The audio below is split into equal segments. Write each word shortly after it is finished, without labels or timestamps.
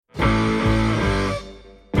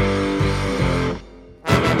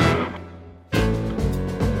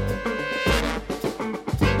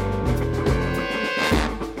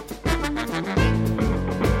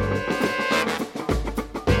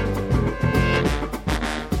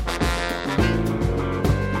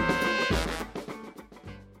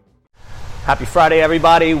Happy Friday,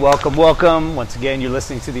 everybody. Welcome, welcome. Once again, you're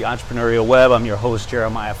listening to The Entrepreneurial Web. I'm your host,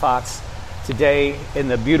 Jeremiah Fox. Today, in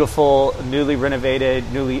the beautiful, newly renovated,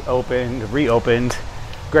 reopened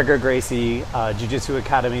Gregor Gracie Jiu-Jitsu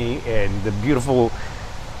Academy in the beautiful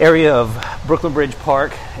area of Brooklyn Bridge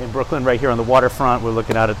Park in Brooklyn, right here on the waterfront. We're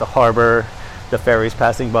looking out at the harbor, the ferries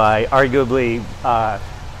passing by. Arguably,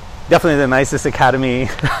 definitely the nicest academy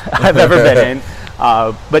I've ever been in,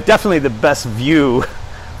 but definitely the best view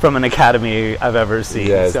from an academy I've ever seen.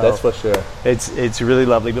 Yes, so that's for sure. It's really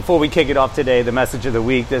lovely. Before we kick it off today, the message of the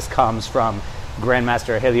week, this comes from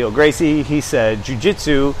Grandmaster Helio Gracie. He said,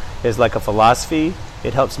 "Jiu-Jitsu is like a philosophy.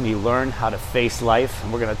 It helps me learn how to face life."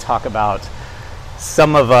 And we're going to talk about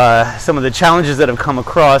some of the challenges that have come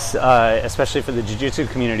across, especially for the Jiu-Jitsu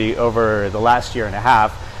community over the last year and a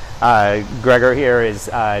half. Gregor here is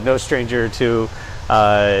no stranger to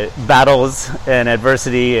battles and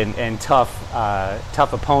adversity and tough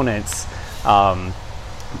opponents.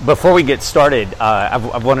 Before we get started,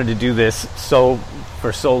 I've wanted to do this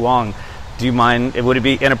for so long. Do you mind? Would it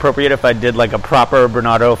be inappropriate if I did like a proper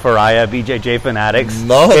Bernardo Faria, BJJ Fanatics?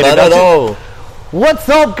 No, not at all. What's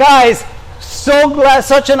up, guys? So glad,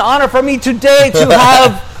 such an honor for me today to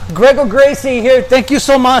have Gregor Gracie here. Thank you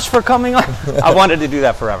so much for coming on. I wanted to do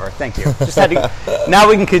that forever. Thank you. Now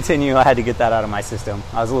we can continue. I had to get that out of my system.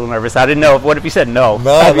 I was a little nervous. I didn't know. What if you said no?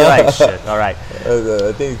 I'd be like, shit. All right.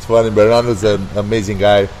 I think it's funny. Bernardo's an amazing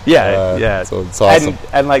guy. Yeah. So it's awesome.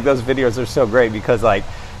 And like those videos are so great because like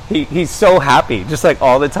he's so happy, just like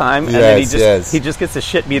all the time, and then he just gets the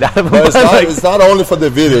shit beat out of him. But it's not only for the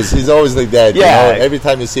videos. He's always like that. Yeah. You know? Every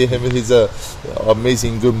time you see him, he's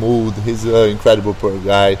amazing, good mood. He's an incredible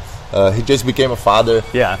guy. He just became a father.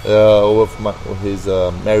 Yeah. He's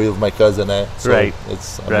married with my cousin. So right.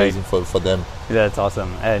 It's amazing for them. Yeah, that's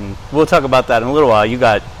awesome, and we'll talk about that in a little while. You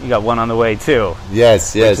got one on the way too.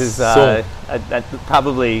 Yes. Which is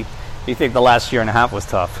probably, you think the last year and a half was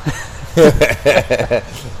tough.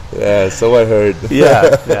 Yeah, so I heard.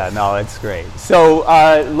 No, it's great. So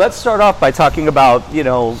let's start off by talking about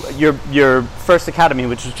your first academy,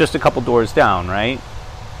 which was just a couple doors down, right?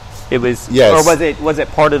 It was, yes. Or was it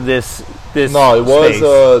part of this? No, it space?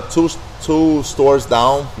 was two stores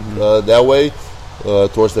down that way,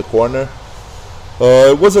 towards the corner.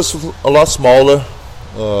 It was a lot smaller.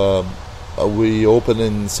 We opened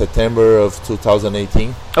in September of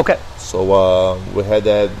 2018. Okay. So we had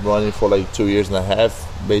that running for like 2 years and a half,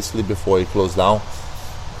 basically, before it closed down.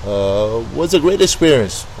 Was a great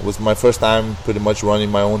experience. It was my first time pretty much running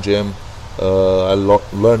my own gym. I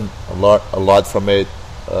learned a lot from it.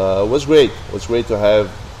 It was great. It was great to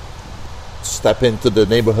step into the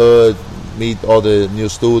neighborhood, meet all the new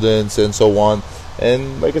students and so on.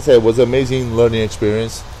 And like I said, it was an amazing learning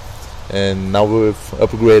experience. And now we've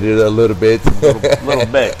upgraded a little bit.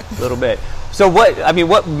 little bit. So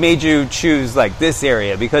what made you choose like this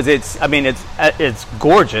area? Because it's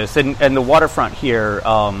gorgeous, and the waterfront here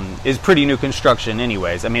is pretty new construction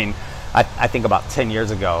anyways. I mean, I think about 10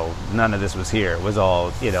 years ago, none of this was here. It was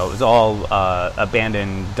all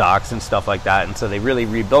abandoned docks and stuff like that. And so they really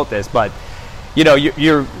rebuilt this, but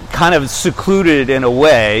you're kind of secluded in a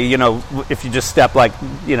way. If you just step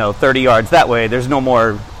 30 yards that way, there's no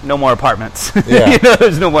more apartments. Yeah.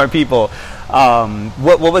 There's no more people.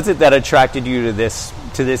 What was it that attracted you to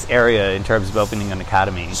this area in terms of opening an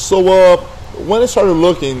academy? So when I started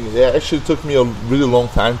looking, it actually took me a really long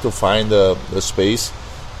time to find the space.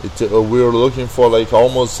 We were looking for like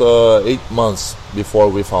almost 8 months before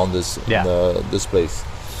we found this place.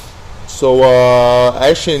 So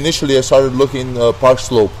actually, initially, I started looking Park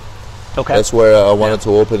Slope. Okay, that's where I wanted to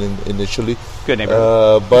open initially. Good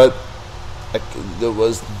neighborhood. But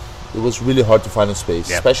it was really hard to find a space,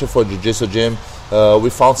 especially for Jiu-Jitsu gym. We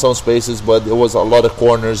found some spaces, but there was a lot of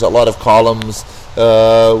corners, a lot of columns.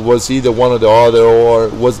 Was either one or the other, or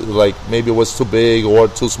was like maybe it was too big or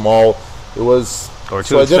too small. It was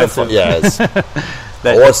too expensive. Yes.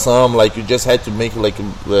 Or some like you just had to make like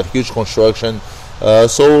a huge construction.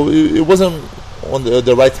 So it wasn't on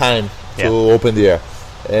the right time to open there.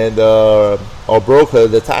 And our broker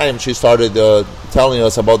at the time, she started telling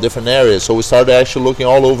us about different areas. So we started actually looking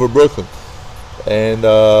all over Brooklyn. And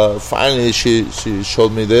finally she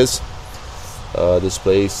showed me this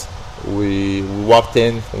place. We walked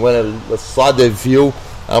in. When I saw the view,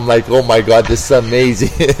 I'm like, oh my God, this is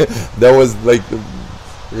amazing. That was like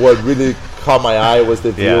what really caught my eye was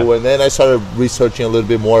the view. And then I started researching a little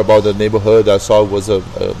bit more about the neighborhood. I saw it was a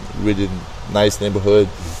really nice neighborhood.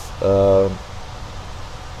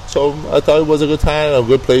 So I thought it was a good time, a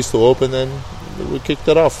good place to open, and we kicked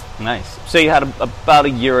it off. Nice. So you had about a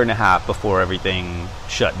year and a half before everything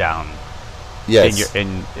shut down. Yes.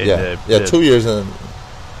 In 2 years and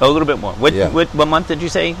a little bit more. What month did you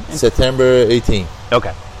say? September 18.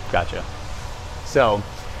 Okay, gotcha. So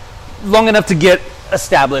long enough to get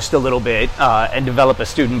established a little bit and develop a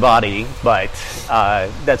student body, but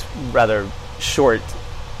that's rather short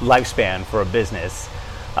lifespan for a business.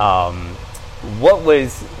 What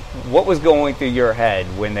was going through your head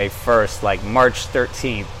when they first, like March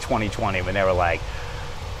 13th, 2020, when they were like,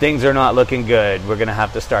 things are not looking good, we're going to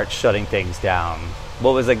have to start shutting things down?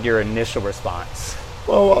 What was like your initial response?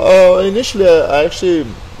 Well, initially I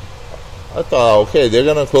thought, okay, they're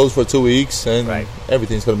going to close for 2 weeks and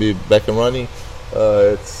everything's going to be back and running.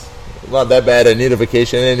 It's not that bad. I need a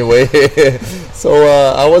vacation anyway. So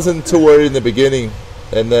I wasn't too worried in the beginning.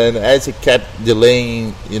 And then as it kept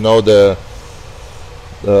delaying, the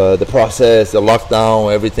process, the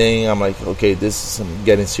lockdown, everything, I'm like, okay, this is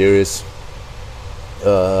getting serious.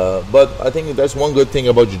 But I think that's one good thing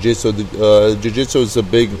about jiu-jitsu. Jiu-jitsu is I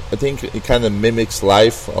think it kind of mimics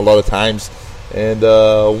life a lot of times. And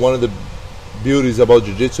one of the beauties about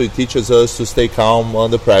jiu-jitsu, it teaches us to stay calm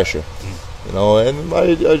under pressure. And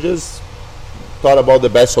I just thought about the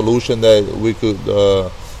best solution that we could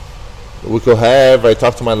have. I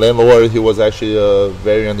talked to my landlord. He was actually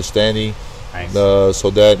very understanding. Nice. So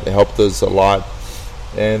that helped us a lot.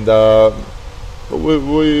 And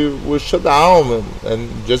we shut down and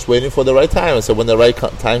just waiting for the right time. I said, when the right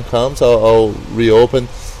time comes, I'll reopen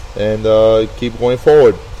and keep going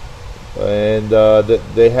forward. And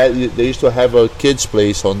they used to have a kids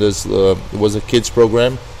place on this. It was a kids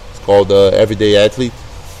program. It's called Everyday Athlete.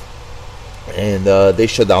 And they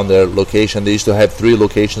shut down their location. They used to have 3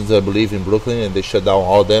 locations, I believe, in Brooklyn, and they shut down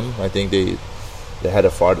all of them. I think they had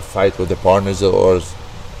a fight with their partners or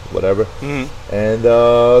whatever. Mm-hmm. And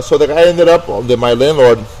so the guy my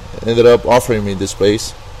landlord ended up offering me this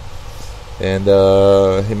place. And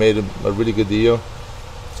he made a really good deal.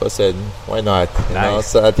 So I said, why not? Nice.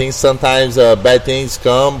 So I think sometimes bad things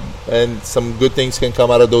come and some good things can come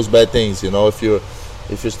out of those bad things. If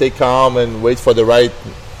you stay calm and wait for the right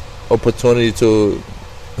opportunity to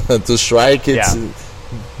strike,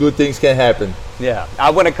 good things can happen. Yeah, I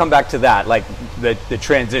want to come back to that, like the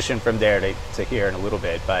transition from there to here in a little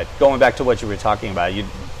bit. But going back to what you were talking about, you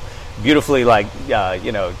beautifully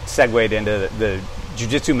segued into the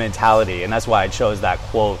jiu-jitsu mentality, and that's why I chose that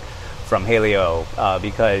quote from Helio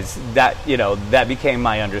because that became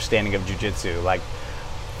my understanding of jiu-jitsu. Like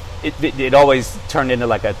it always turned into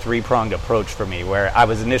like a 3-pronged approach for me, where I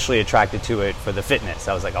was initially attracted to it for the fitness.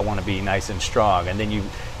 I was like, I want to be nice and strong, and then you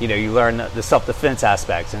learn the self-defense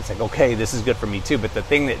aspects, and it's like, okay, this is good for me too. But the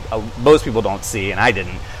thing that most people don't see, and I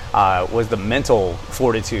didn't, was the mental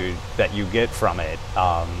fortitude that you get from it.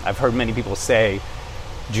 I've heard many people say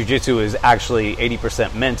jiu-jitsu is actually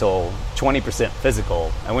 80% mental, 20%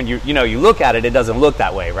 physical. And when you look at it, it doesn't look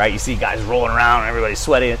that way, right? You see guys rolling around, everybody's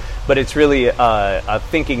sweating, but it's really a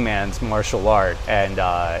thinking man's martial art. And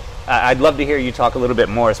I'd love to hear you talk a little bit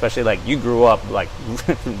more, especially like you grew up like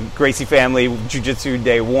Gracie family, jiu-jitsu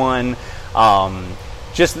day one.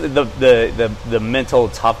 Just the mental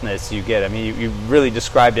toughness you get. I mean, you really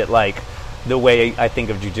described it like the way I think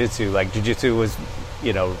of jiu-jitsu. Like jiu-jitsu was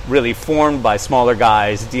really formed by smaller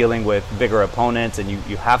guys dealing with bigger opponents, and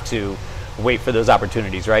you have to wait for those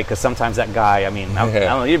opportunities, right? Because sometimes that guy, I don't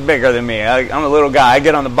know, you're bigger than me. I'm a little guy. I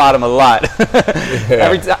get on the bottom a lot.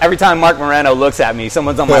 Every time Mark Moreno looks at me,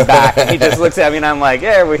 someone's on my back, and he just looks at me, and I'm like,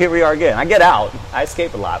 yeah, well, here we are again. I get out. I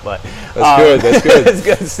escape a lot, but that's good. That's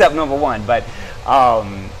good. Step number one. But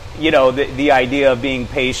the idea of being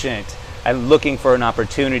patient and looking for an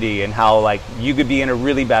opportunity, and how like you could be in a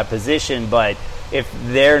really bad position, but if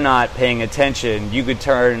they're not paying attention, you could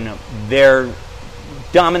turn their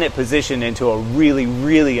dominant position into a really,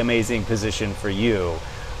 really amazing position for you.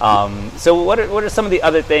 So what are some of the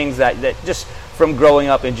other things that just from growing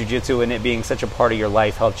up in jiu-jitsu and it being such a part of your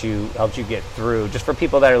life helped you get through? Just for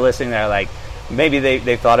people that are listening that are like, maybe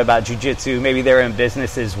they thought about jiu-jitsu, maybe they're in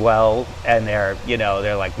business as well, and they're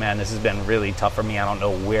like, man, this has been really tough for me. I don't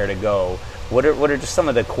know where to go. What are just some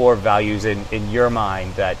of the core values in your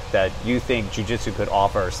mind that you think jiu-jitsu could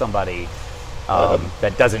offer somebody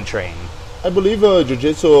that doesn't train? I believe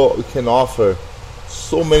jiu-jitsu can offer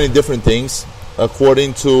so many different things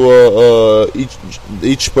according to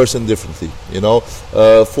each person differently.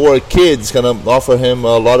 For a kid, it's gonna offer him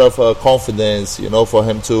a lot of confidence. For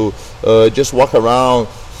him to just walk around.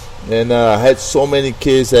 And I had so many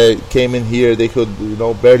kids that came in here. They could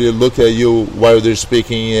barely look at you while they're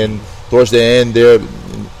speaking, and towards the end, they're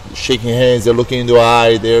shaking hands, they're looking in the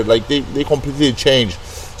eye, they're like, they completely change.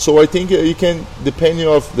 So I think you can, depending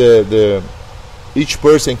on each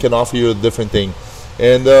person can offer you a different thing.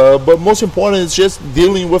 And but most important is just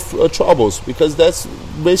dealing with troubles, because that's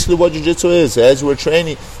basically what jiu-jitsu is. As we're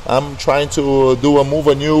training, I'm trying to do a move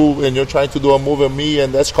on you, and you're trying to do a move on me,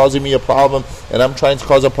 and that's causing me a problem, and I'm trying to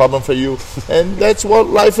cause a problem for you. And that's what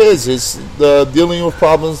life is. It's the dealing with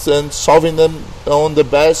problems and solving them on the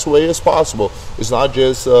best way as possible. It's not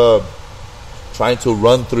just trying to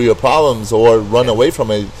run through your problems or run away from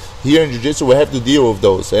it. Here in jiu-jitsu, we have to deal with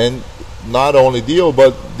those, and not only deal,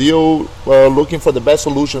 but deal looking for the best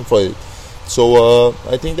solution for it. So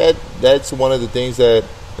I think that's one of the things that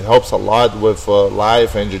helps a lot with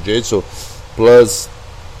life and jiu-jitsu. Plus,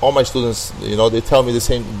 all my students, they tell me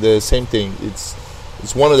the same thing.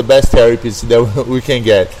 It's one of the best therapies that we can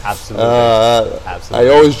get. Absolutely. Absolutely.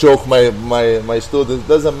 I always joke my students, it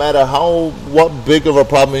doesn't matter what big of a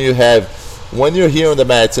problem you have. When you're here on the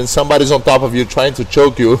mats and somebody's on top of you trying to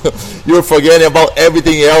choke you, you're forgetting about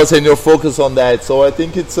everything else and you're focused on that. So I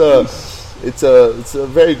think it's a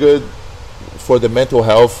very good for the mental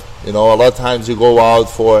health. A lot of times you go out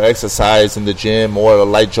for exercise in the gym or a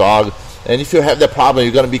light jog, and if you have that problem,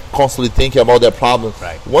 you're going to be constantly thinking about that problem.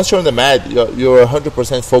 Right. Once you're on the mat, you're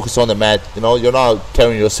 100% focused on the mat. You're not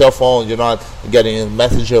carrying your cell phone, you're not getting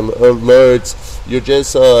message alerts. You're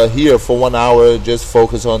just here for 1 hour, just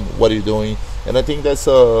focus on what you're doing. And I think that's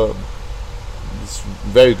it's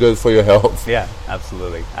very good for your health. Yeah,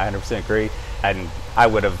 absolutely. I 100% agree. And I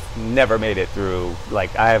would have never made it through,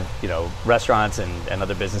 like I have, restaurants and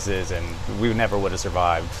other businesses, and we never would have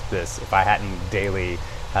survived this if I hadn't daily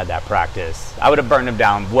had that practice. I would have burned them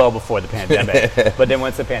down well before the pandemic. But then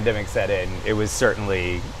once the pandemic set in, it was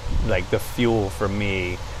certainly like the fuel for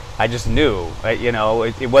me. I just knew,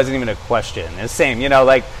 it wasn't even a question. It's the same,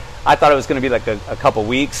 like I thought it was going to be like a couple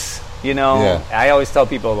weeks, Yeah. I always tell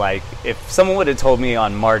people, like, if someone would have told me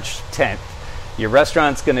on March 10th, your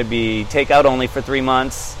restaurant's going to be takeout only for 3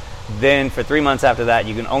 months, then for 3 months after that,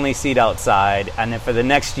 you can only seat outside, and then for the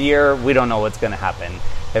next year, we don't know what's going to happen.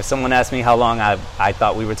 If someone asked me how long I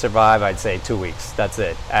thought we would survive, I'd say 2 weeks. That's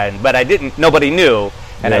it. But I didn't. Nobody knew.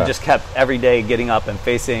 And I just kept every day getting up and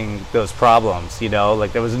facing those problems,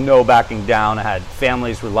 like there was no backing down. I had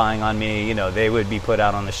families relying on me, they would be put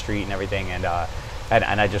out on the street and everything. And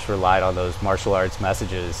I just relied on those martial arts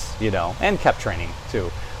messages, and kept training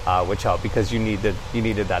too, which helped because you needed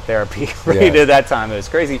that therapy right at that time. It was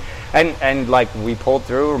crazy. And like we pulled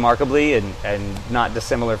through remarkably and not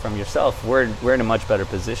dissimilar from yourself. We're in a much better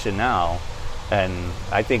position now. And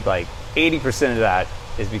I think like 80% of that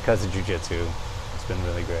is because of jiu-jitsu. Been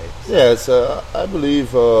really great. Yes, I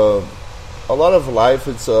believe a lot of life,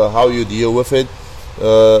 it's how you deal with it.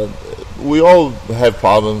 We all have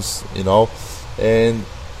problems, and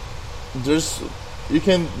you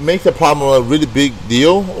can make the problem a really big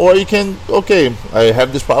deal, or you can, I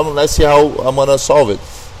have this problem, let's see how I'm gonna solve it.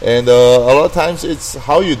 And a lot of times it's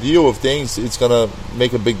how you deal with things, it's gonna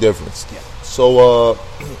make a big difference. Yeah. So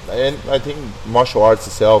and I think martial arts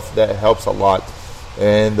itself, that helps a lot.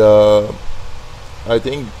 And I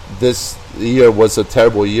think this year was a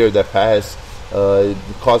terrible year that passed. It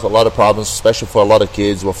caused a lot of problems, especially for a lot of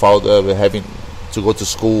kids without having to go to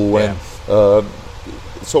school. Yeah. And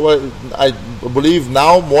so I believe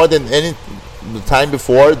now more than any time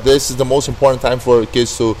before, this is the most important time for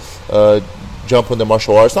kids to jump on the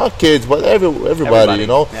martial arts. Not kids, but everybody.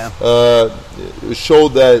 It showed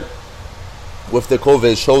that with the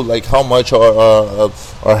COVID, it showed like how much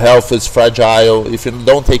our health is fragile. If you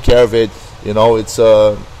don't take care of it, it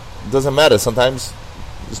doesn't matter. Sometimes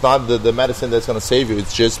it's not the medicine that's going to save you.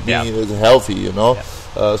 It's just being healthy,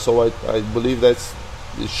 Yeah. So I believe it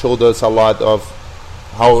showed us a lot of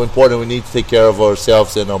how important we need to take care of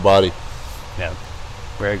ourselves and our body. Yeah,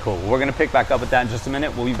 very cool. We're going to pick back up with that in just a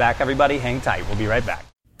minute. We'll be back, everybody. Hang tight. We'll be right back.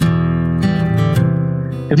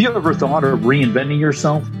 Have you ever thought of reinventing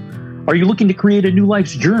yourself? Are you looking to create a new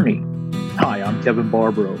life's journey? Hi, I'm Kevin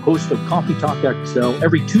Barbaro, host of Coffee Talk XL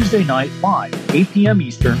every Tuesday night, 8 p.m.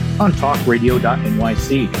 Eastern on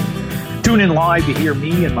talkradio.nyc. Tune in live to hear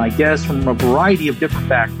me and my guests from a variety of different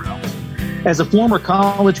backgrounds. As a former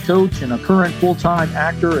college coach and a current full-time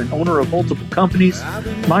actor and owner of multiple companies,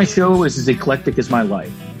 my show is as eclectic as my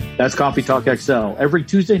life. That's Coffee Talk XL every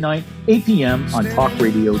Tuesday night, 8 p.m. on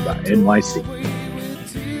talkradio.nyc.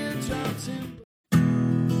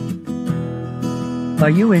 Are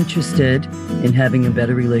you interested in having a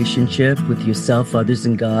better relationship with yourself, others,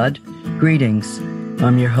 and God? Greetings.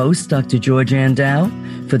 I'm your host, Dr. George Andow,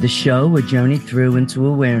 for the show A Journey Through into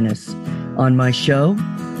Awareness. On my show,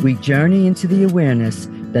 we journey into the awareness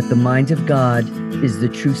that the mind of God is the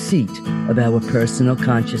true seat of our personal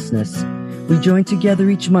consciousness. We join together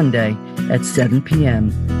each Monday at 7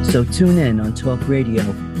 p.m., so tune in on Talk Radio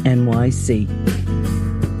NYC.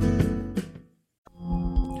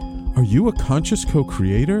 you a conscious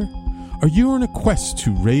co-creator? Are you on a quest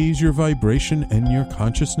to raise your vibration and your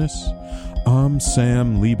consciousness? I'm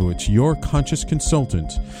Sam Leibowitz, your conscious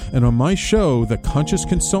consultant, and on my show, The Conscious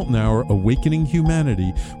Consultant Hour, Awakening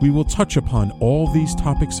Humanity, we will touch upon all these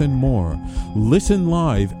topics and more. Listen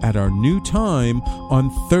live at our new time on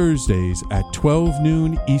Thursdays at 12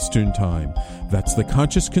 noon Eastern Time. That's The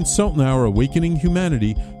Conscious Consultant Hour, Awakening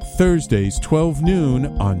Humanity, Thursdays 12 noon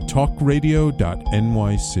on talkradio.nyc.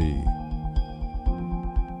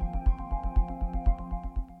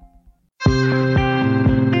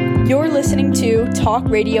 You're listening to Talk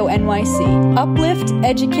Radio NYC. Uplift,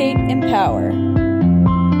 educate, empower.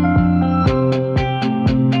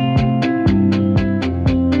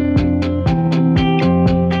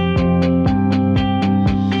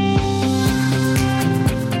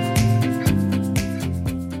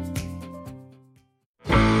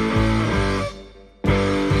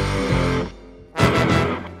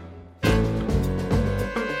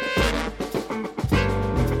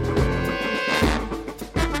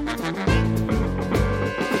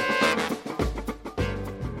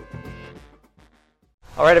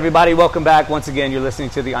 All right, everybody, welcome back. Once again, you're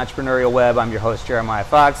listening to The Entrepreneurial Web. I'm your host, Jeremiah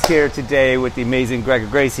Fox, here today with the amazing Gregor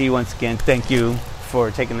Gracie. Once again, thank you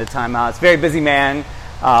for taking the time out. It's a very busy man.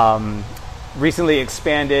 Recently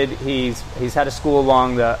expanded. He's had a school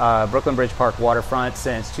along the Brooklyn Bridge Park waterfront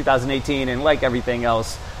since 2018, and like everything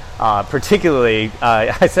else, particularly,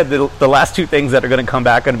 I said the last two things that are going to come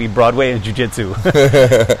back are going to be Broadway and jiu-jitsu,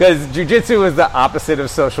 because jiu-jitsu is the opposite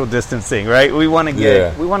of social distancing, right? We want to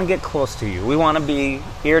get close to you. We want to be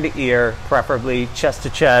ear to ear, preferably chest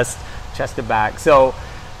to chest, chest to back. So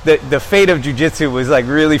the fate of jiu-jitsu was like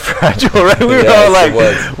really fragile, right? We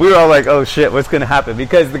were all like, oh shit, what's going to happen?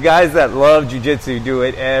 Because the guys that love jiu-jitsu do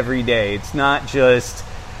it every day. It's not just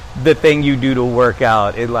the thing you do to work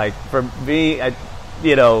out. It, like, for me, it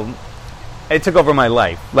took over my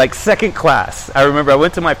life. Like second class. I remember I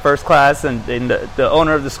went to my first class, and the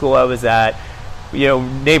owner of the school I was at,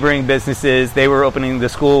 neighboring businesses, they were opening the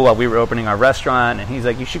school while we were opening our restaurant, and he's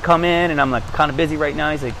like, you should come in. And I'm like, kind of busy right now.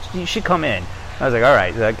 He's like, you should come in. I was like, all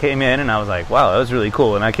right. So I came in, and I was like, wow, that was really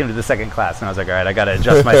cool. And I came to the second class, and I was like, all right, I got to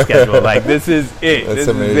adjust my schedule. Like, this is it. That's this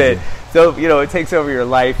amazing. is it. So, it takes over your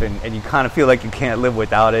life, and you kind of feel like you can't live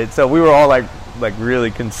without it. So we were all like really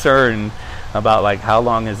concerned about like how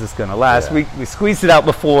long is this going to last. Yeah. We squeezed it out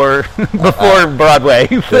before Broadway.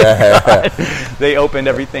 They opened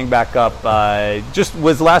everything back up. Just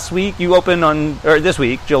was last week you opened this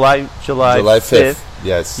week, July 5th.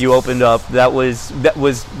 Yes. You opened up. That was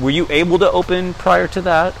were you able to open prior to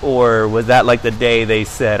that, or was that like the day they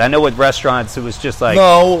said? I know with restaurants it was just like,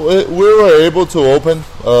 no, we were able to open.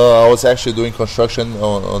 I was actually doing construction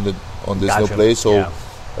on this new place, so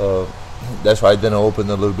that's why I didn't open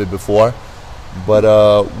a little bit before. But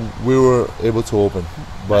we were able to open.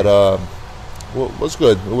 But it was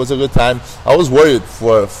good. It was a good time. I was worried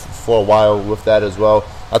for a while with that as well.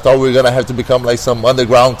 I thought we were going to have to become like some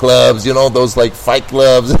underground clubs, those like fight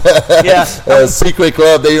clubs. Yeah. Secret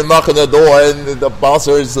club that you knock on the door and the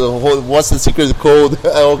bouncer is, what's the secret code?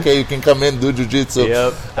 Okay, you can come in, do jiu-jitsu.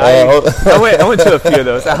 Yep. I went to a few of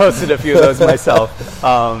those. I hosted a few of those myself.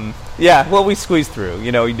 Well, we squeezed through.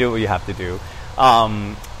 You do what you have to do.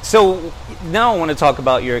 So now I want to talk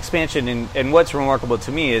about your expansion, and what's remarkable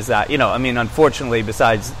to me is that, unfortunately,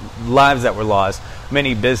 besides lives that were lost,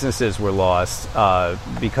 many businesses were lost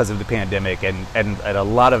because of the pandemic, and at a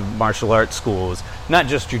lot of martial arts schools, not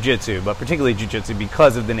just jiu-jitsu, but particularly jiu-jitsu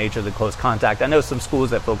because of the nature of the close contact. I know some schools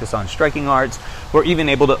that focus on striking arts were even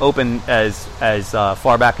able to open as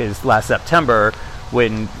far back as last September,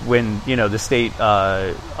 when the state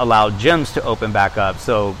allowed gyms to open back up.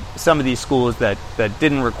 So some of these schools that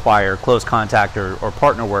didn't require close contact or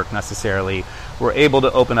partner work necessarily were able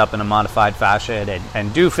to open up in a modified fashion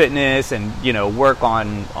and do fitness and work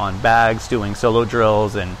on bags, doing solo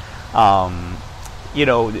drills, and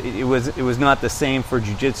it was not the same for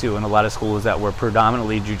jiu-jitsu. And a lot of schools that were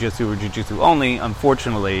predominantly jiu-jitsu or jiu-jitsu only,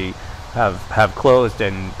 unfortunately, have closed,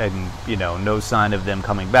 and no sign of them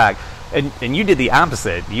coming back. And you did the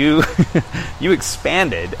opposite. You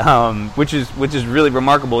expanded, which is really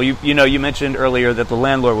remarkable. You mentioned earlier that the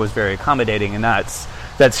landlord was very accommodating, and that's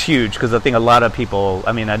huge, because I think a lot of people.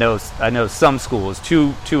 I mean, I know some schools,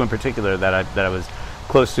 two in particular that I was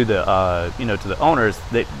close to the to the owners.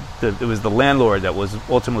 That it was the landlord that was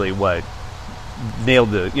ultimately what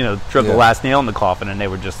nailed drove the last nail in the coffin, and they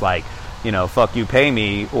were just like, fuck you, pay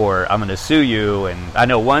me, or I'm going to sue you. And I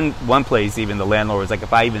know one place, even the landlord was like,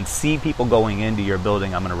 if I even see people going into your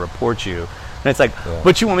building, I'm going to report you. And it's like,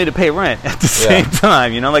 but you want me to pay rent at the same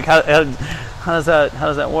time, like How does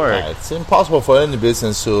that work? Yeah, it's impossible for any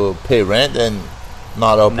business to pay rent and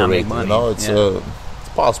not operate. Not make money. It's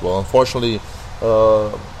possible. Unfortunately,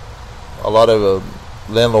 a lot of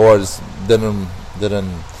landlords didn't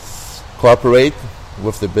cooperate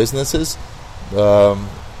with the businesses.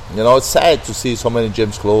 It's sad to see so many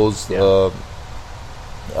gyms closed. Yeah.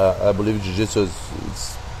 I believe jiu-jitsu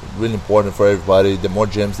is really important for everybody. The more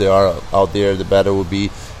gyms there are out there, the better it will be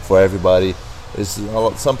for everybody.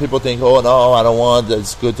 Some people think, oh no, I don't want.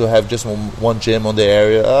 It's good to have just one gym on the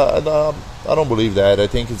area. I don't believe that. I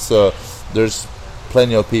think it's there's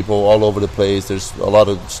plenty of people all over the place. There's a lot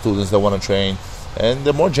of students that want to train, and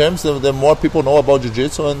the more gyms, the more people know about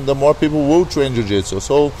jiu-jitsu, and the more people will train jiu-jitsu.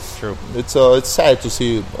 So true. It's sad to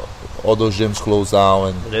see all those gyms close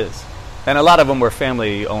down. And it is. And a lot of them were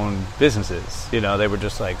family-owned businesses. They were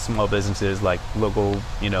just like small businesses, like local,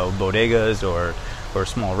 bodegas or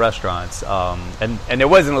small restaurants. And there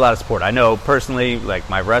wasn't a lot of support. I know personally, like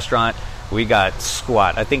my restaurant, we got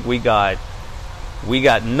squat. I think we got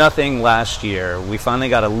nothing last year. We finally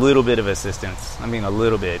got a little bit of assistance. I mean, a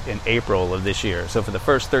little bit in April of this year. So for the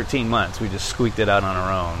first 13 months, we just squeaked it out on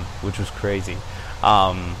our own, which was crazy.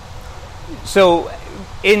 So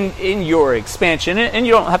in your expansion, and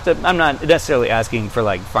you don't have to, I'm not necessarily asking for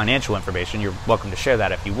like financial information. You're welcome to share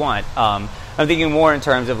that if you want. I'm thinking more in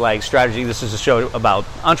terms of like strategy. This is a show about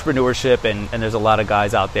entrepreneurship, and there's a lot of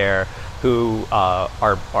guys out there who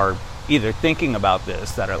are either thinking about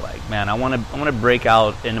this, that are like, man, I want to break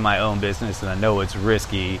out into my own business, and I know it's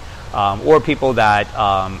risky, or people that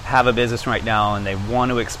have a business right now and they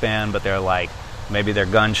want to expand, but they're like, maybe they're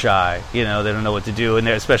gun shy, they don't know what to do, and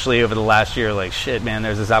they're, especially over the last year, like, shit, man,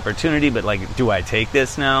 there's this opportunity, but like, do I take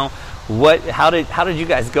this now? How did you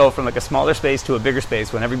guys go from like a smaller space to a bigger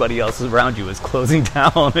space when everybody else around you is closing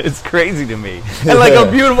down? It's crazy to me. And like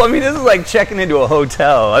a beautiful, this is like checking into a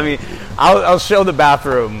hotel. I'll show the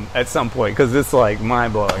bathroom at some point because it's like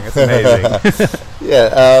mind blowing. It's amazing.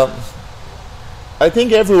 Yeah, I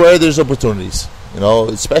think everywhere there's opportunities.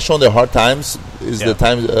 Especially on the hard times is the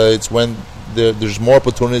time. It's when there's more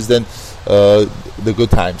opportunities than the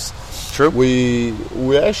good times. True.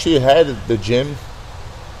 We actually had the gym.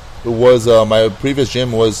 It was my previous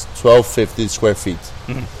gym was 1,250 square feet,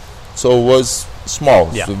 so it was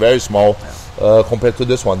small, so very small compared to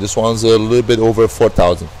this one. This one's a little bit over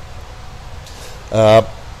 4,000,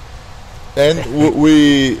 and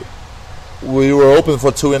we were open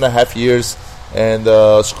for 2.5 years, and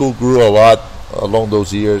school grew a lot along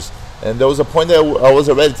those years. And there was a point that I was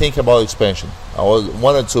already thinking about expansion. I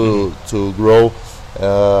wanted to grow.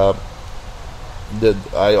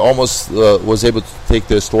 I almost was able to take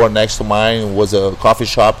the store next to mine. It was a coffee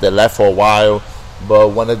shop that left for a while, but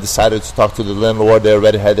when I decided to talk to the landlord, they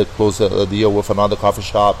already had to close a deal with another coffee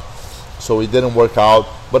shop, so it didn't work out.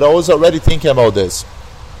 But I was already thinking about this,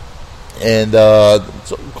 and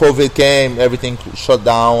so COVID came, everything shut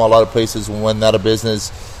down, a lot of places went out of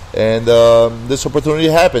business, and this opportunity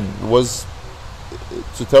happened. Was,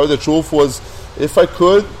 to tell you the truth, was if I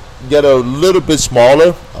could get a little bit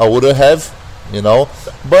smaller, I would have.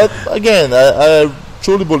 But again, I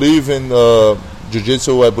truly believe in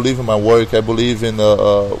jiu-jitsu. I believe in my work. I believe in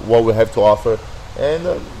what we have to offer, and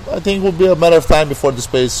I think it will be a matter of time before the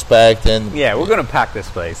space is packed. And yeah, we're going to pack this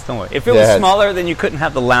place. Don't worry. If it was smaller, then you couldn't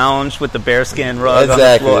have the lounge with the bearskin rug on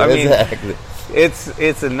the floor. Exactly. It's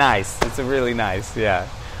a really nice. Yeah.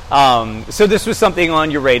 So this was something on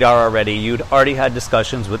your radar already. You'd already had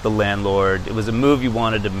discussions with the landlord. It was a move you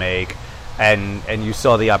wanted to make. And you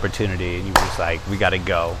saw the opportunity, and you were just like, we got to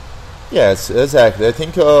go. Yes, exactly. I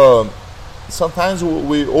think sometimes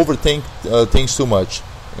we overthink things too much.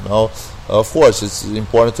 Of course, it's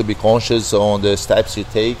important to be conscious on the steps you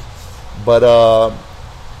take, but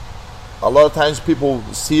a lot of times people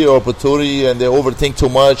see an opportunity and they overthink too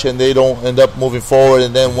much, and they don't end up moving forward.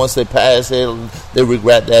 And then once they pass, they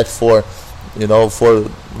regret that for a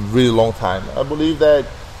really long time. I believe that.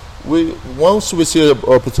 Once we see an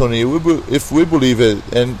opportunity, if we believe it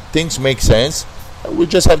and things make sense, we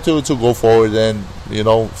just have to go forward and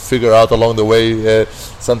figure out along the way.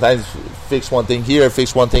 Sometimes fix one thing here,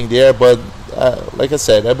 fix one thing there, but like I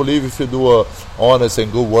said, I believe if you do honest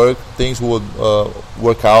and good work, things would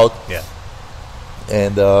work out. Yeah.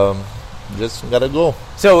 And just gotta go.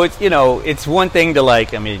 So it's one thing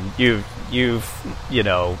to you've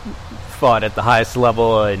fought at the highest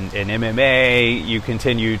level in MMA. You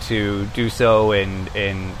continue to do so, and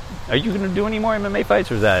are you going to do any more MMA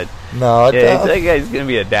fights, or is that? No, that guy's going to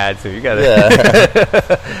be a dad, so you got to.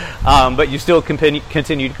 Yeah. But you still continue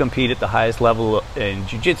to compete at the highest level in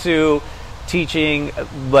jiu-jitsu, teaching.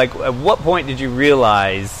 Like, at what point did you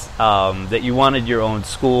realize that you wanted your own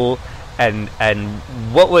school, And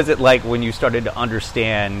what was it like when you started to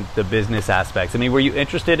understand the business aspects? I mean, were you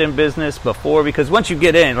interested in business before? Because once you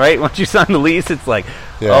get in, right, once you sign the lease, it's like,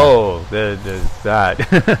 oh,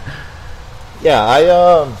 that.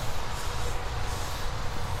 Yeah,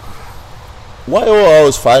 while I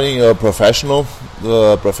was fighting professionally,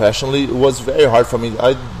 it was very hard for me.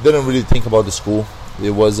 I didn't really think about the school.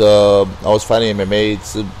 It was I was fighting MMA.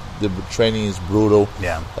 The training is brutal.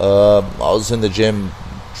 Yeah. I was in the gym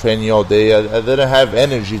training all day. I didn't have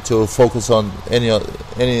energy to focus on any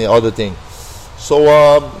other thing. So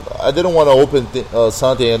I didn't want to open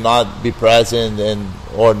something and not be present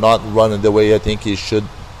or not run it the way I think it should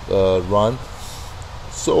run.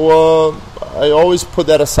 So I always put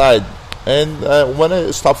that aside. And when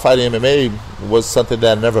I stopped fighting MMA, it was something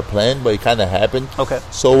that I never planned, but it kind of happened. Okay.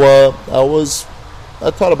 So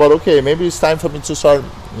I thought about, okay, maybe it's time for me to start,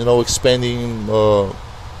 expanding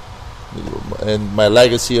and my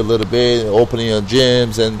legacy a little bit, opening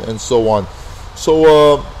gyms and so on.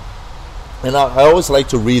 So, and I always like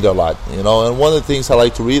to read a lot, and one of the things I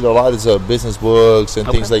like to read a lot is business books and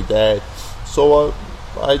things like that. So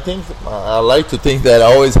I think I like to think that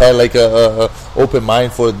I always had like a open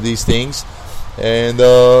mind for these things. And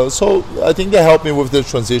so I think that helped me with the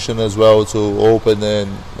transition as well to open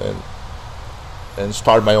and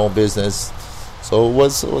start my own business. So it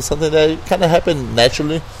was something that kind of happened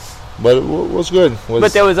naturally, but it was good.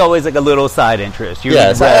 But there was always like a little side interest.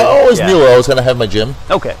 Yes, I always knew I was going to have my gym.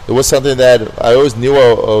 Okay. It was something that I always knew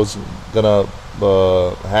I was going to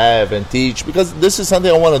have and teach, because this is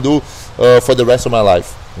something I want to do for the rest of my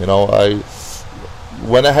life.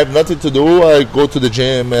 When I have nothing to do, I go to the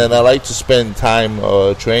gym, and I like to spend time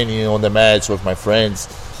training on the mats with my friends.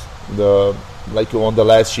 Like on the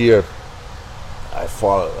last year,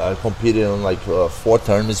 I competed in like 4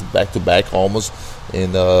 tournaments back to back almost,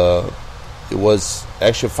 and it was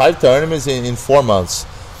actually 5 tournaments in 4 months.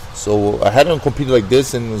 So I hadn't competed like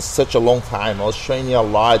this in such a long time. I was training a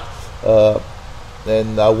lot,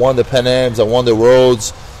 and I won the Pan Ams, I won the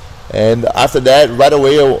Worlds. And after that, right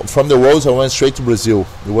away from the Worlds, I went straight to Brazil.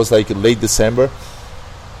 It was like late December.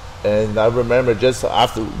 And I remember just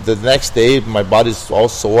after the next day, my body's all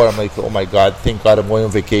sore. I'm like, oh my God, thank God I'm going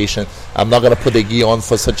on vacation. I'm not going to put the gi on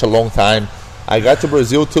for such a long time. I got to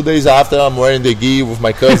Brazil 2 days after. I'm wearing the gi with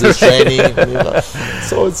my cousins training.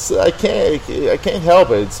 So I can't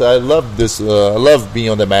help it. I love this. I love being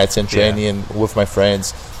on the mats and training and with my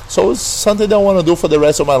friends. So it's something that I want to do for the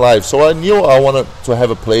rest of my life. So I knew I wanted to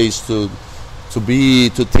have a place to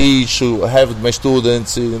teach, to have my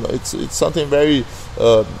students. It's something very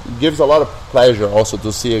gives a lot of pleasure also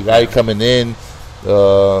to see a guy coming in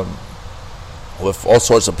with all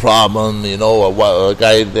sorts of problems. A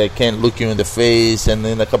guy that can't look you in the face, and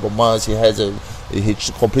in a couple of months he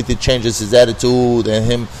completely changes his attitude, and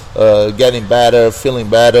him getting better, feeling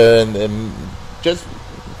better, and just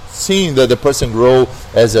seeing the person grow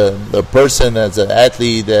as a person, as an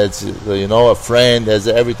athlete, as a friend, as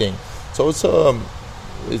everything. So it's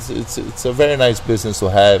a very nice business to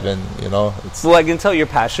have, and Well, I can tell you're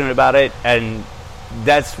passionate about it, and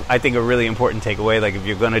that's, I think, a really important takeaway. Like, if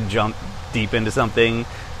you're going to jump deep into something,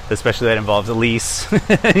 especially that involves a lease,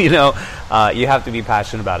 you have to be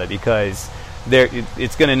passionate about it, because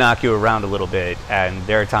it's going to knock you around a little bit, and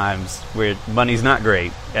there are times where money's not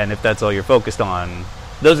great, and if that's all you're focused on,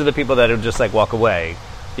 those are the people that will just like walk away.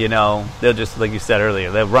 They'll just, like you said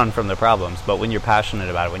earlier, they'll run from the problems. But when you're passionate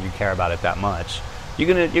about it, when you care about it that much,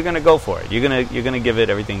 you're gonna go for it. You're gonna give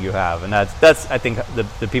it everything you have, and that's I think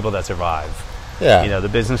the people that survive. Yeah. The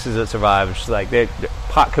businesses that survive, it's just like they're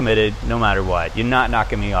pot committed no matter what. You're not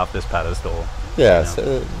knocking me off this pedestal. Yes,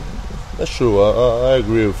 that's true. I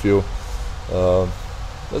agree with you.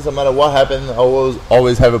 Doesn't matter what happened, I will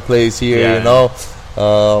always have a place here.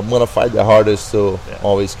 I'm gonna fight the hardest to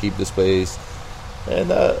always keep this place, and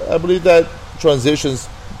I believe that transitions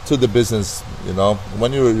to the business.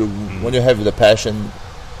 When you have the passion,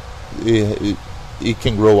 it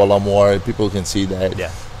can grow a lot more. People can see that.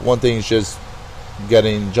 Yeah. One thing is just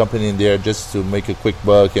jumping in there just to make a quick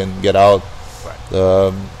buck and get out.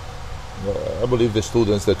 Right. I believe the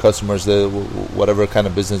students, the customers, whatever kind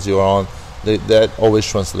of business you're on, that always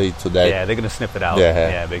translate to that. Yeah, they're gonna sniff it out.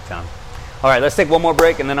 Yeah, big time. All right, let's take one more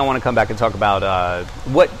break, and then I want to come back and talk about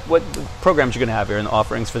what programs you're going to have here and the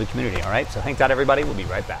offerings for the community. All right, so hang tight, everybody. We'll be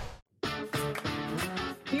right back.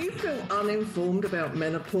 Do you feel uninformed about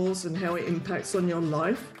menopause and how it impacts on your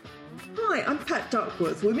life? Hi, I'm Pat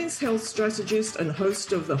Duckworth, women's health strategist and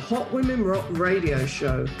host of the Hot Women Rock radio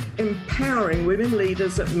show, empowering women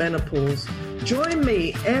leaders at menopause. Join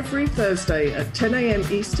me every Thursday at 10 a.m.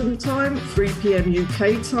 Eastern Time, 3 p.m.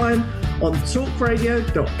 UK time, on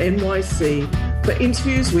talkradio.nyc for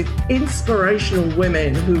interviews with inspirational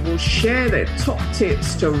women who will share their top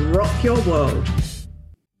tips to rock your world.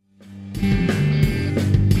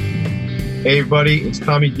 Hey everybody, it's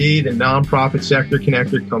Tommy D, the Nonprofit Sector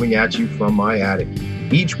Connector, coming at you from my attic.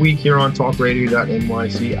 Each week here on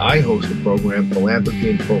talkradio.nyc, I host a program, Philanthropy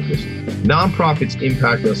in Focus. Nonprofits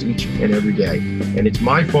impact us each and every day, and it's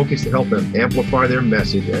my focus to help them amplify their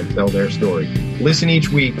message and tell their story. Listen each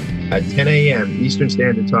week at 10 a.m. Eastern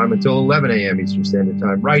Standard Time until 11 a.m. Eastern Standard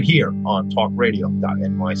Time, right here on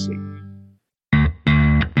talkradio.nyc.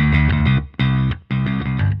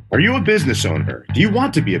 Are you a business owner? Do you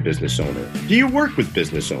want to be a business owner? Do you work with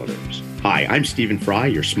business owners? Hi, I'm Stephen Fry,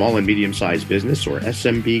 your small and medium-sized business, or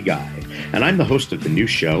SMB guy, and I'm the host of the new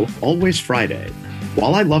show, Always Friday.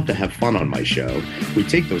 While I love to have fun on my show, we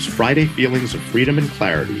take those Friday feelings of freedom and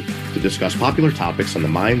clarity to discuss popular topics on the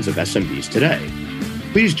minds of SMBs today.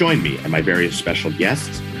 Please join me and my various special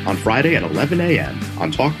guests on Friday at 11 a.m.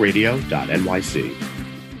 on talkradio.nyc.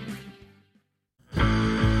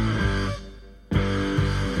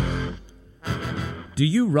 Do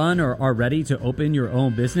you run or are ready to open your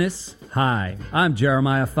own business? Hi, I'm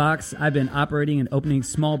Jeremiah Fox. I've been operating and opening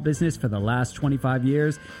small business for the last 25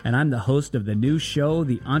 years, and I'm the host of the new show,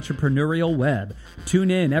 The Entrepreneurial Web. Tune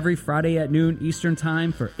in every Friday at noon Eastern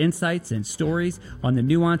Time for insights and stories on the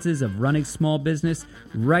nuances of running small business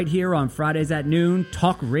right here on Fridays at noon,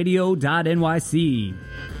 talkradio.nyc.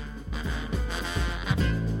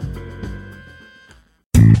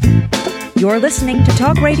 You're listening to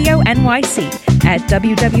Talk Radio NYC at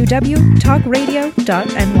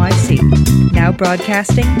www.talkradio.nyc. Now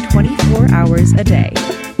broadcasting 24 hours a day.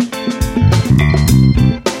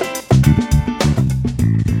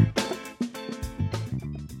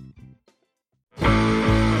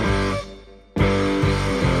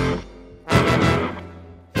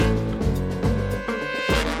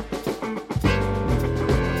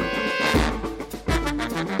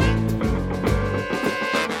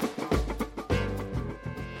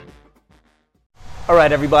 All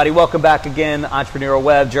right, everybody, welcome back again. Entrepreneurial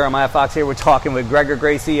Web, Jeremiah Fox here. We're talking with Gregor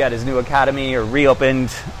Gracie at his new academy, or reopened,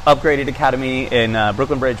 upgraded academy in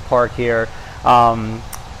Brooklyn Bridge Park here.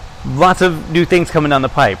 Lots of new things coming down the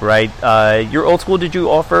pipe, right? Your old school, did you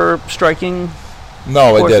offer striking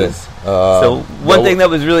No, courses? I didn't. So one thing that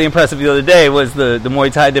was really impressive the other day was the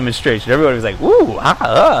Muay Thai demonstration. Everybody was like, "Ooh, ah,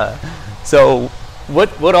 ah." So what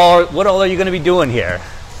all are you going to be doing here?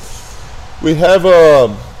 We have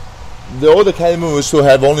the old academy. We still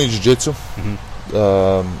have only jiu-jitsu. We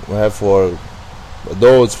have for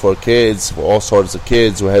adults, for kids, for all sorts of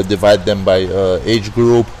kids. We have divided them by age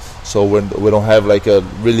group, so we don't have like a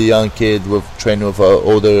really young kid with training with an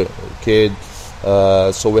older kid.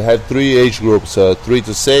 So we have three age groups: 3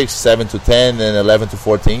 to 6, 7 to 10, and 11 to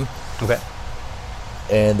 14. Okay.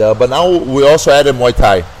 And but now we also added Muay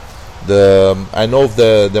Thai. I know of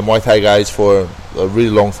the Muay Thai guys for a really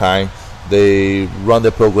long time. They run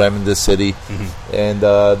the program in the city, and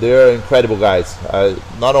they're incredible guys.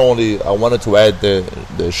 Not only I wanted to add the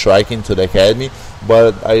striking to the academy,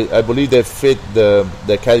 but I believe they fit the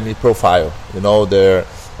academy profile. You know, the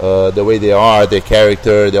way they are, their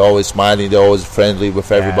character. They're always smiling. They're always friendly with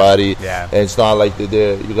everybody. Yeah. And it's not like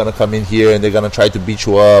you're gonna come in here and they're gonna try to beat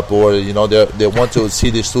you up, or you know they want to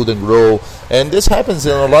see the student grow. And this happens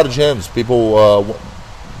in a lot of gyms. People.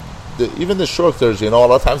 Even the instructors, you know, a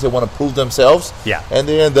lot of times they want to prove themselves, and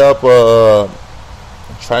they end up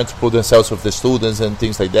trying to prove themselves with the students and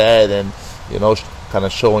things like that, and you know, kind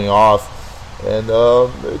of showing off. And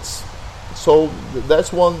it's so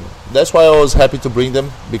that's one. That's why I was happy to bring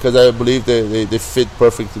them, because I believe they fit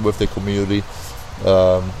perfectly with the community.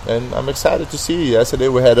 And I'm excited to see. Yesterday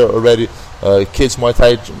we had already kids Muay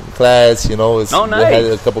Thai class. You know, nice. We had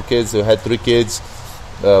a couple kids. We had 3 kids.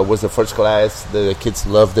 Was the first class. The kids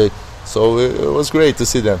loved it. So it was great to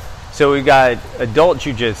see them. So we got adult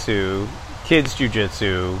jiu-jitsu, kids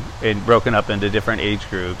jiu-jitsu, broken up into different age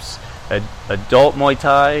groups. Adult Muay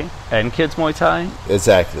Thai and kids Muay Thai?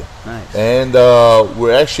 Exactly. Nice. And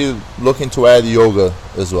we're actually looking to add yoga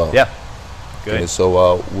as well. Yeah. Good. Okay,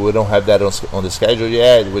 so we don't have that on the schedule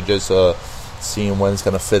yet. We're just seeing when it's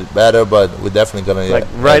going to fit better, but we're definitely going to... Like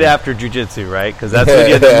right after jiu-jitsu, right? Because that's when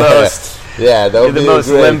you're the most... Yeah, that would be the most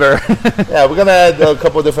great. limber. Yeah, we're gonna add a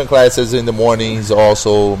couple of different classes in the mornings.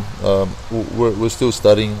 Also, we're still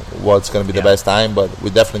studying what's gonna be the best time, but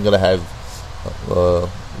we're definitely gonna have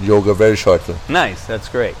yoga very shortly. Nice, that's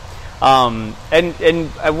great. And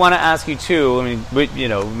I want to ask you too. I mean, we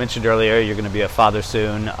mentioned earlier you're going to be a father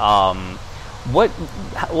soon. what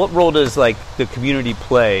role does like the community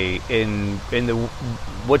play in the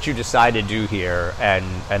what you decide to do here and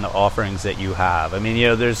the offerings that you have? I mean,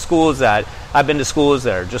 there's schools that I've been to schools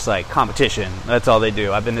that are just like competition. That's all they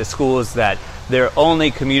do. I've been to schools that they're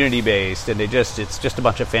only community based and it's just a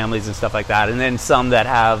bunch of families and stuff like that. And then some that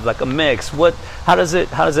have like a mix. How does it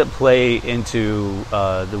play into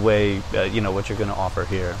the way what you're going to offer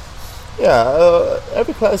here? Yeah,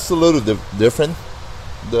 every class is a little different.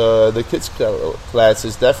 The kids class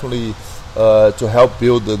is definitely to help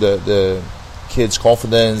build the kids'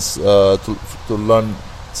 confidence, to learn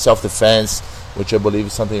self-defense, which I believe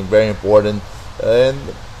is something very important. And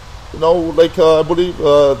I believe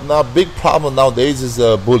now a big problem nowadays is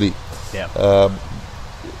bully. Yeah.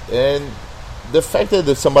 And the fact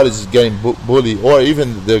that somebody's getting bullied, or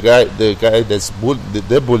even the guy that's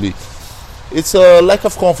the bully, it's a lack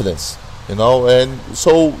of confidence. And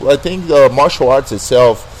so I think the martial arts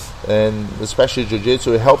itself, and especially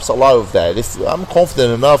jiu-jitsu, it helps a lot of that. If I'm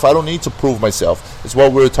confident enough, I don't need to prove myself. It's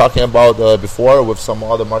what we were talking about before with some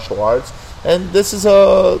other martial arts. And this is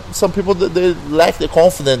some people that they lack the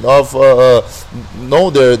confidence of know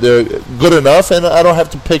they're good enough, and I don't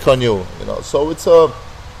have to pick on you. So it's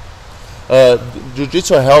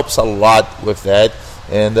jiu-jitsu helps a lot with that,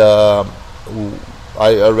 and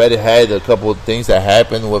I already had a couple of things that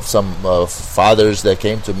happened with some fathers that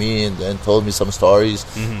came to me and told me some stories.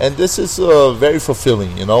 Mm-hmm. And this is very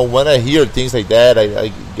fulfilling. When I hear things like that, I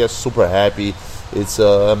get super happy. It's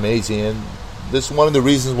amazing. And this is one of the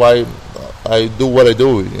reasons why I do what I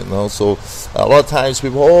do. So a lot of times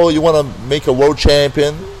people, you want to make a world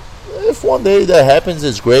champion. If one day that happens,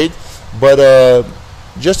 it's great. But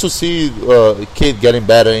just to see a kid getting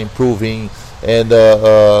better, improving, and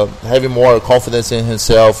having more confidence in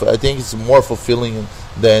himself, I think it's more fulfilling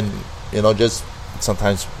than just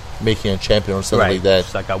sometimes making a champion or something like that.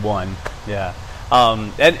 Just like I won, yeah.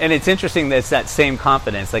 And it's interesting that it's that same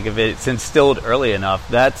confidence. Like if it's instilled early enough,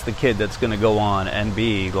 that's the kid that's going to go on and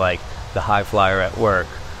be like the high flyer at work,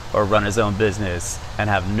 or run his own business and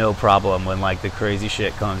have no problem when like the crazy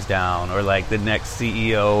shit comes down, or like the next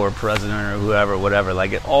CEO or president or whoever, whatever.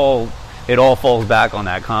 Like it all falls back on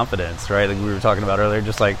that confidence, right? Like we were talking about earlier,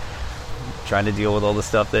 just like trying to deal with all the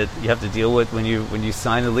stuff that you have to deal with when you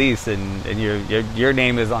sign the lease and your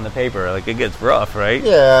name is on the paper. Like it gets rough, right?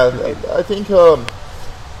 Yeah, I think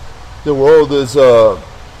the world is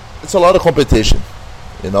it's a lot of competition,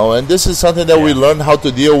 and this is something that we learn how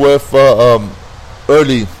to deal with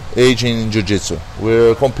early age in jiu-jitsu.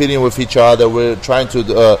 We're competing with each other. We're trying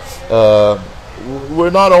to we're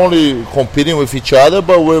not only competing with each other,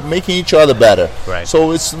 but we're making each other better. Right.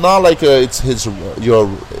 So it's not like it's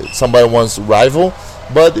somebody one's rival,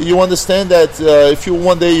 but you understand that if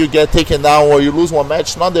one day you get taken down or you lose one match,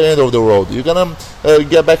 it's not the end of the world. You're gonna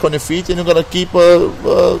get back on your feet and you're gonna keep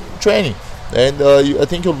training. And I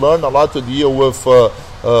think you learn a lot to deal with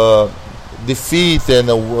defeat and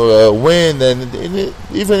win, and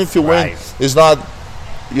even if you win,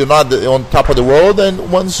 you're not on top of the world, and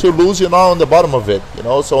once you lose, you're not on the bottom of it.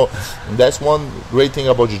 So that's one great thing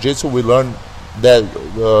about jiu-jitsu. We learn that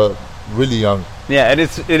really young. Yeah, and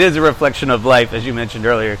it is a reflection of life, as you mentioned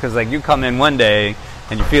earlier, because like you come in one day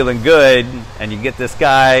and you're feeling good, and you get this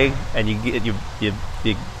guy, and you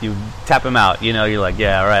tap him out. You're like,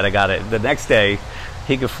 yeah, all right, I got it. The next day,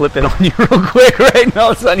 he could flip it on you real quick, right? And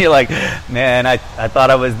all of a sudden you're like, man, I thought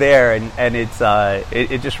I was there, and it's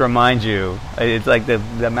it just reminds you. It's like the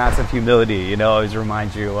massive humility, always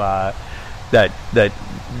reminds you that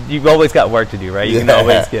you've always got work to do, right? You can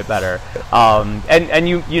always get better. And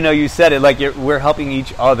you said it, like we're helping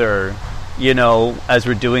each other, as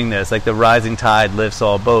we're doing this. Like the rising tide lifts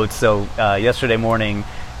all boats. So yesterday morning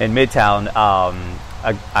in Midtown,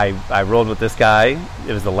 I rolled with this guy.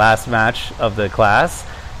 It was the last match of the class,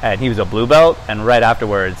 and he was a blue belt, and right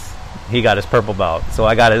afterwards he got his purple belt. So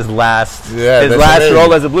I got his last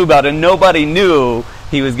roll as a blue belt, and nobody knew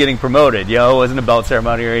he was getting promoted. It wasn't a belt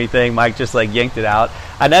ceremony or anything. Mike just like yanked it out,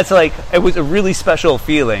 and that's like, it was a really special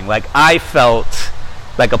feeling. Like I felt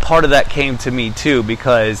like a part of that came to me too,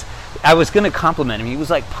 because I was going to compliment him. He was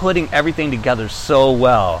like putting everything together so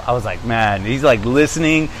well. I was like, man, he's like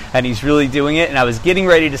listening and he's really doing it. And I was getting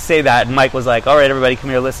ready to say that, and Mike was like, all right, everybody come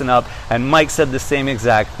here, listen up. And Mike said the same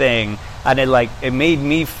exact thing. And it made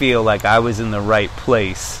me feel like I was in the right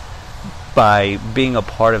place by being a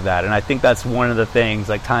part of that. And I think that's one of the things,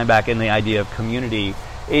 like tying back in the idea of community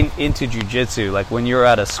into jiu-jitsu. Like when you're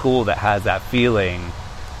at a school that has that feeling,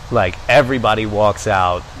 like everybody walks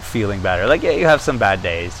out feeling better. Like, yeah, you have some bad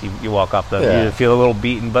days. You walk off you feel a little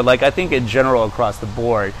beaten. But like I think in general across the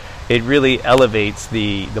board, it really elevates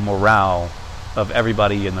the morale of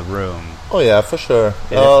everybody in the room. Oh yeah, for sure.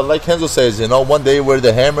 Like Renzo says, one day we're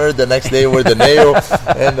the hammer, the next day we're the nail,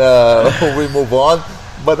 and we move on.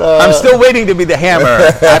 But I'm still waiting to be the hammer.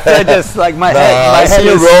 After just like my head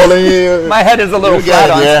is rolling. My head is a little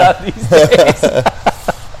flat on stuff these days.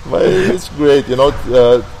 But it's great,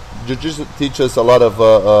 Jiu-Jitsu teaches a lot of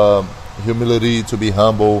humility, to be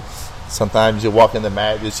humble. Sometimes you walk in the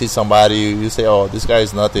mat, you see somebody, you say, "Oh, this guy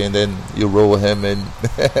is nothing," and then you roll him, and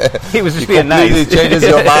he was just being nice. It changes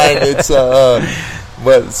your mind. It's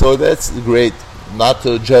but so that's great. Not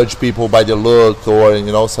to judge people by their look or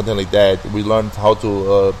something like that. We learned how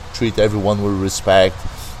to treat everyone with respect,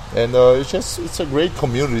 and it's a great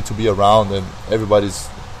community to be around, and everybody's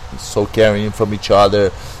so caring from each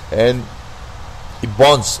other, and it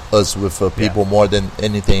bonds us with people more than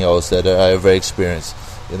anything else that I ever experienced.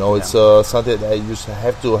 It's something that you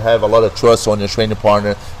have to have a lot of trust on your training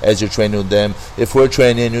partner as you're training with them. If we're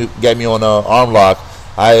training, you get me on an arm lock,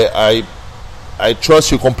 I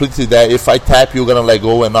trust you completely that if I tap, you're going to let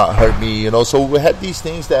go and not hurt me, So we have these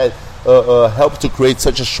things that help to create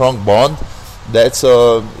such a strong bond. That's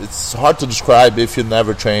it's hard to describe if you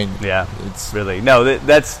never train. Yeah, it's really. No,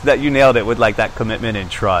 that you nailed it with like that commitment and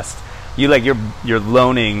trust. You're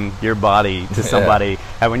loaning your body to somebody,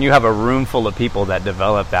 and when you have a room full of people that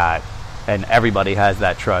develop that, and everybody has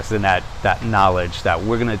that trust and that knowledge that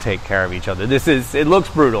we're going to take care of each other. It looks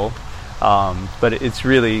brutal. But it's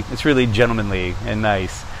really gentlemanly and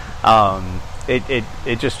nice.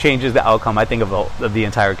 It just changes the outcome, I think, of the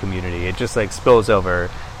entire community. It just like spills over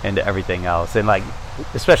into everything else, and like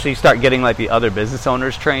especially you start getting like the other business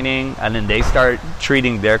owners training, and then they start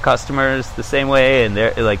treating their customers the same way, and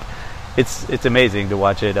they're like, it's amazing to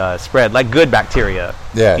watch it spread like good bacteria.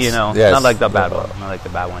 Yes, yes. Not like the bad one. Not like the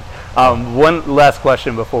bad one. One last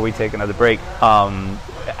question before we take another break.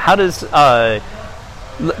 How does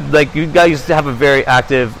like you guys have a very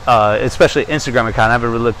active, especially Instagram account. I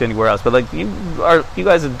haven't really looked anywhere else, but like you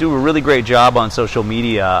guys do a really great job on social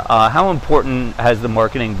media. How important has the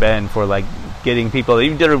marketing been for like getting people?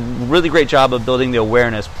 You did a really great job of building the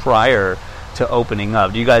awareness prior to opening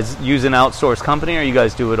up. Do you guys use an outsourced company, or you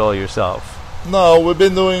guys do it all yourself? No, we've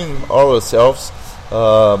been doing all ourselves.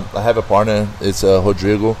 I have a partner. It's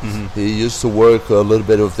Rodrigo. Mm-hmm. He used to work a little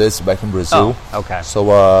bit of this back in Brazil. Oh, okay.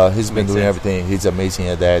 So he's been doing everything. He's amazing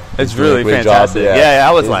at that. It's really fantastic. Yeah,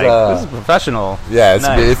 I was like, this is professional. Yeah,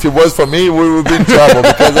 nice. If it was for me, we would be in trouble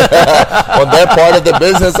because on that part of the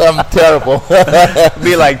business, I'm terrible.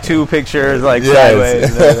 Be like 2 pictures, like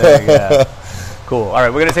sideways. And everything. Yeah. Cool. All right,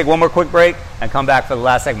 we're going to take one more quick break and come back for the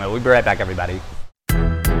last segment. We'll be right back, everybody.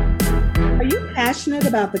 Passionate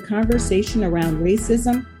about the conversation around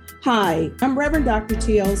racism? Hi, I'm Reverend Dr.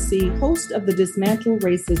 TLC, host of the Dismantle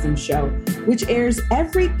Racism Show, which airs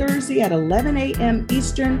every Thursday at 11 a.m.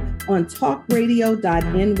 Eastern on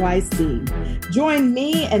talkradio.nyc. Join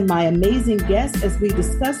me and my amazing guests as we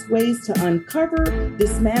discuss ways to uncover,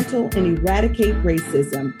 dismantle, and eradicate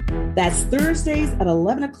racism. That's Thursdays at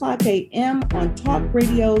 11 o'clock a.m. on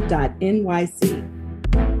talkradio.nyc.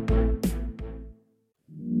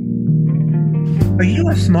 Are you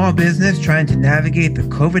a small business trying to navigate the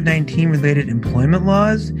COVID-19 related employment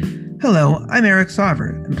laws? Hello, I'm Eric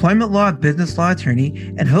Sauver, employment law, business law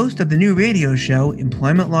attorney, and host of the new radio show,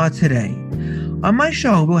 Employment Law Today. On my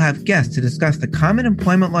show, we'll have guests to discuss the common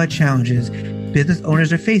employment law challenges business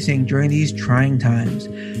owners are facing during these trying times.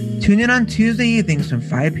 Tune in on Tuesday evenings from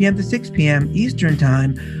 5 p.m. to 6 p.m. Eastern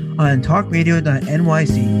Time on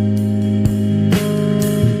talkradio.nyc.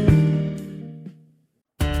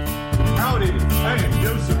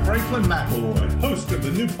 McElroy, host of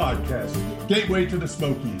the new podcast, Gateway to the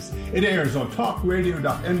Smokies. It airs on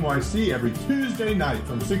talkradio.nyc every Tuesday night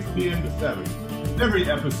from 6 p.m. to 7. Every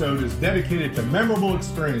episode is dedicated to memorable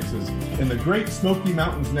experiences in the Great Smoky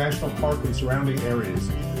Mountains National Park and surrounding areas.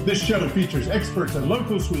 This show features experts and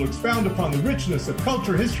locals who will expound upon the richness of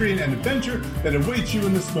culture, history, and adventure that awaits you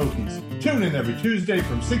in the Smokies. Tune in every Tuesday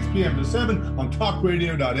from 6 p.m. to 7 on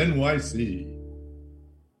talkradio.nyc.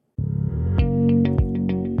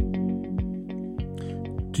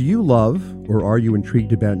 Do you love or are you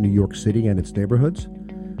intrigued about New York City and its neighborhoods?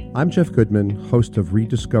 I'm Jeff Goodman, host of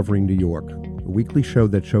Rediscovering New York, a weekly show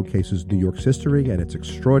that showcases New York's history and its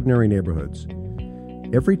extraordinary neighborhoods.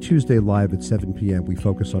 Every Tuesday live at 7 p.m., we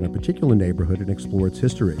focus on a particular neighborhood and explore its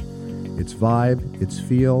history, its vibe, its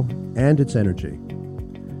feel, and its energy.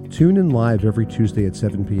 Tune in live every Tuesday at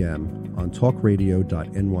 7 p.m. on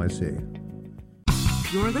talkradio.nyc.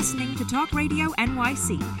 You're listening to Talk Radio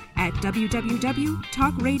NYC at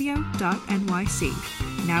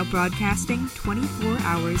www.talkradio.nyc. Now broadcasting 24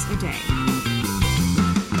 hours a day.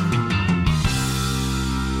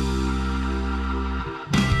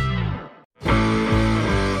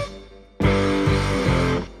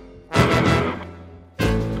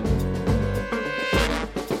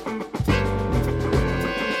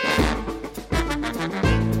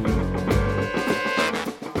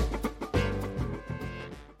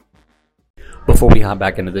 Before we hop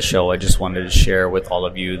back into the show, I just wanted to share with all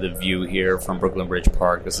of you the view here from Brooklyn Bridge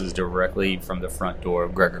Park. This is directly from the front door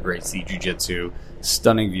of Gregor Gracie Jiu-Jitsu.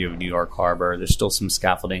 Stunning view of New York Harbor. There's still some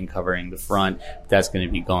scaffolding covering the front. That's going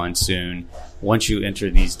to be gone soon. Once you enter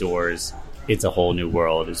these doors, it's a whole new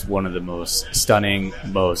world. It's one of the most stunning,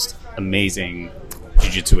 most amazing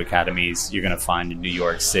jiu-jitsu academies you're going to find in New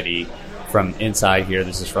York City. From inside here,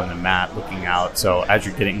 this is from the mat looking out. So as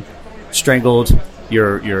you're getting strangled,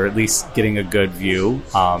 you're at least getting a good view.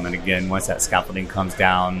 And again, once that scaffolding comes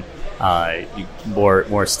down,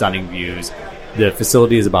 more stunning views. The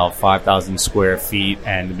facility is about 5,000 square feet,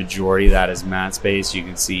 and the majority of that is mat space. You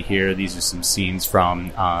can see here, these are some scenes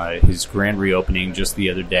from his grand reopening just the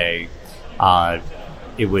other day.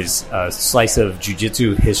 It was a slice of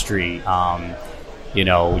jiu-jitsu history. You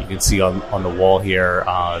can see on the wall here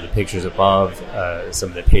the pictures above, some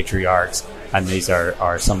of the patriarchs, and these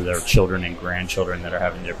are some of their children and grandchildren that are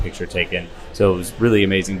having their picture taken. So it was really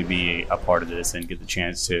amazing to be a part of this and get the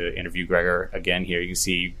chance to interview Gregor again here. You can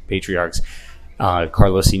see patriarchs,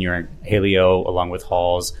 Carlos Sr. and Helio, along with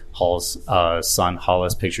Hall's son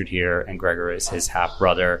Hollis pictured here, and Gregor is his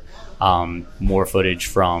half-brother. More footage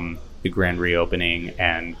from the grand reopening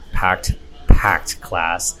and packed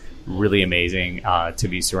class. Really amazing to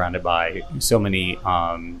be surrounded by so many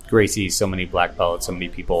Gracies, so many black belts, so many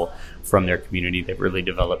people from their community that really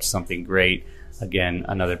developed something great. Again,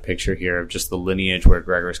 another picture here of just the lineage where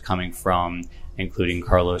Gregor's coming from, including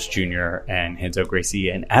Carlos Jr. and Renzo Gracie,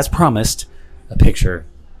 and as promised, a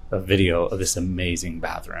video of this amazing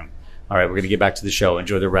bathroom. All right, we're going to get back to the show.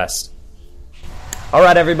 Enjoy the rest. All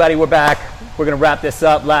right, everybody, we're back. We're going to wrap this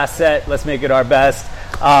up. Last set. Let's make it our best.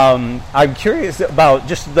 I'm curious about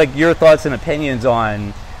just like your thoughts and opinions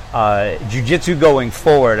on jiu-jitsu going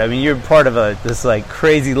forward. I mean, you're part of this like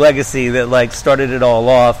crazy legacy that like started it all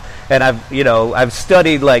off, and I've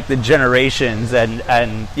studied like the generations,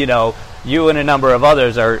 and you and a number of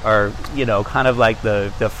others are kind of like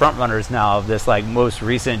the front runners now of this like most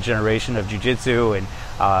recent generation of jiu-jitsu,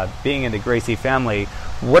 and being in the Gracie family.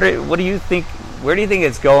 What do you think? Where do you think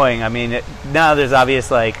it's going? I mean, now there's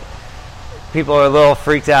obvious like people are a little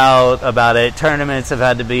freaked out about it. Tournaments have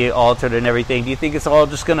had to be altered and everything. Do you think it's all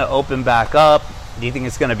just going to open back up? Do you think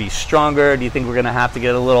it's going to be stronger? Do you think we're going to have to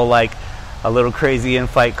get a little crazy in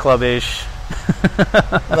Fight Club-ish?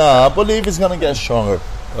 No, I believe it's going to get stronger.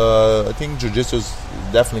 I think jiu-jitsu is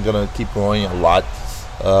definitely going to keep growing a lot.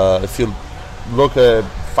 If you look at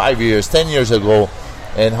 5 years, 10 years ago,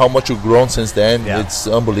 and how much you've grown since then, it's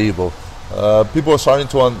unbelievable. People are starting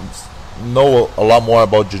to know a lot more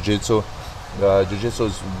about jiu-jitsu. Jiu-jitsu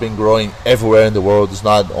has been growing everywhere in the world. It's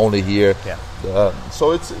not only here.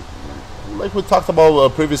 So it's like we talked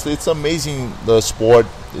about previously. It's amazing sport.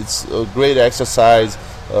 It's a great exercise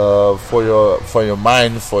for your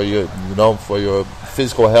mind, for your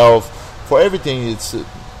physical health, for everything. It's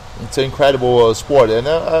an incredible sport, and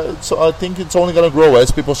so I think it's only going to grow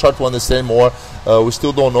as people start to understand more. We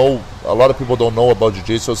still don't know. A lot of people don't know about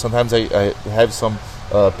jiu-jitsu. Sometimes I have some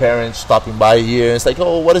parents stopping by here, and it's like,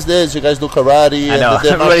 oh, what is this? You guys do karate? I know.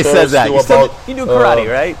 Everybody says that. You do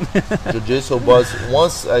karate, right? Jiu-jitsu, but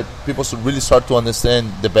once people really start to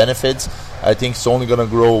understand the benefits, I think it's only going to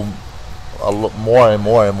grow a lot more and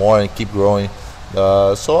more and more and keep growing.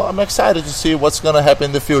 So I'm excited to see what's going to happen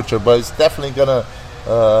in the future, but it's definitely going to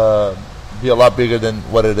be a lot bigger than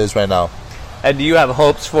what it is right now. And do you have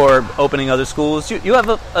hopes for opening other schools? You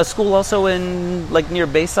have a school also in like near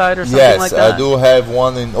Bayside or something like that? Yes, I do have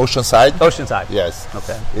one in Oceanside. Oceanside? Yes.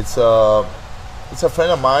 Okay. It's a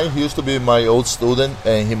friend of mine. He used to be my old student,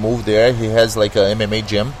 and he moved there. He has like a MMA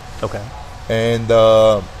gym. Okay. And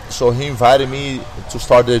so he invited me to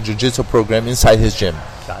start the jiu-jitsu program inside his gym.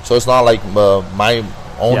 Gotcha. So it's not like my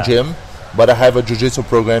own gym, but I have a jiu-jitsu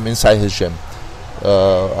program inside his gym.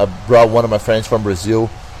 I brought one of my friends from Brazil.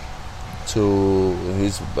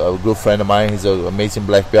 He's a good friend of mine. He's an amazing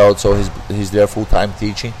black belt, so he's there full-time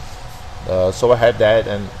teaching. So I have that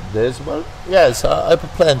and this. But yes, I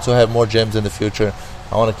plan to have more gyms in the future.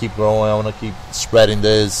 I want to keep growing. I want to keep spreading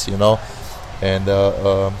this, and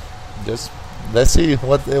just let's see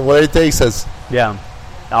what it takes us. Yeah,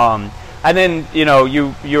 and then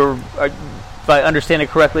you're. If I understand it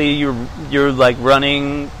correctly, you're like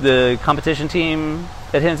running the competition team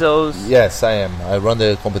at Renzo's? Yes, I am. I run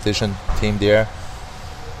the competition team there,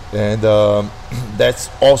 and that's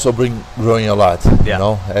also growing a lot.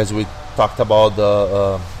 As we talked about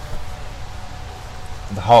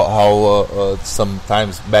how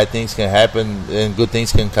sometimes bad things can happen and good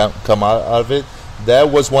things can come out of it.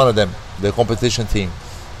 That was one of them. The competition team.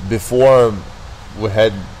 Before we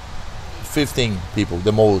had 15 people,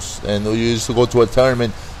 the most, and we used to go to a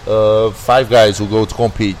tournament 5 guys who go to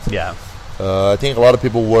compete. Yeah. I think a lot of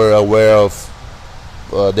people were aware of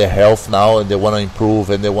their health now, and they want to improve,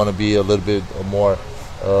 and they want to be a little bit more.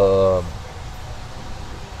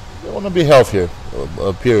 They want to be healthier.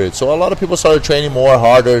 Period. So a lot of people started training more,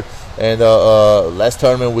 harder, and last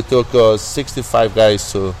tournament we took 65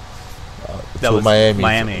 guys to Miami,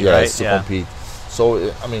 right? to compete.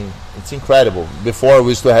 So I mean, it's incredible. Before we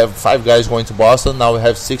used to have 5 guys going to Boston. Now we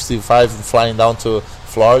have 65 flying down to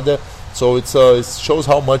Florida. So it shows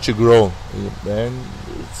how much you grow, and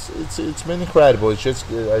it's been incredible. It's just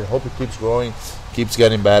I hope it keeps growing, keeps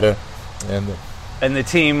getting better, and the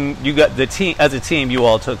team as a team you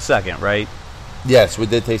all took second, right? Yes, we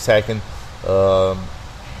did take second, and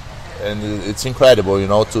it's incredible,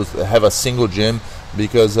 to have a single gym,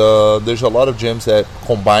 because there's a lot of gyms that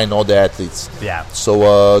combine all the athletes. Yeah.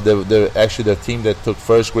 So the team that took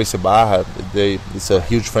first, Gracie Barra, it's a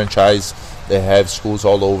huge franchise. They have schools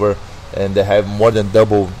all over, and they have more than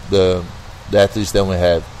double the athletes than we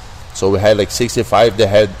have. So we had like 65, they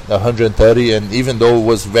had 130, and even though it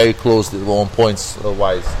was very close on points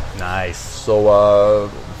wise. Nice. So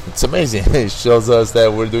it's amazing. It shows us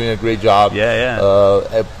that we're doing a great job.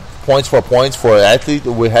 Yeah. Points for athlete,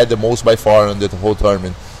 we had the most by far in the whole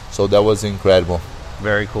tournament. So that was incredible.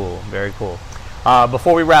 Very cool. Very cool.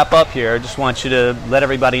 Before we wrap up here, I just want you to let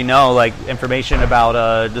everybody know, like, information about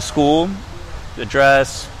the school,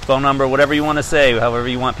 address, phone number, whatever you want to say, however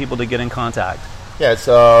you want people to get in contact. Yes,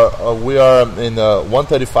 we are in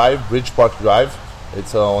 135 Bridge Park Drive.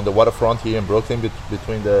 It's on the waterfront here in Brooklyn,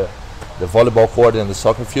 between the volleyball court and the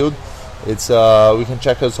soccer field. It's we can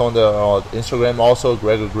check us on the Instagram also,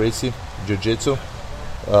 Gregor Gracie Jiu-Jitsu,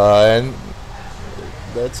 and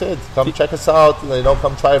that's it. Come check us out.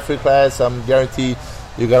 Come try a free class. I'm guarantee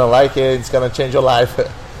you're gonna like it. It's gonna change your life.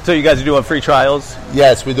 So you guys are doing free trials?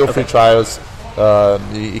 Yes, we do free trials.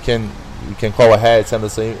 You can call ahead, send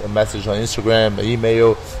us a message on Instagram,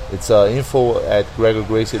 email. It's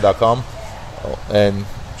info@gregorgracie.com, and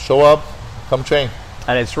show up, come train.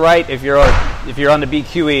 And it's right, if you're on the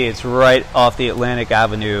BQE, it's right off the Atlantic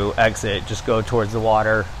Avenue exit. Just go towards the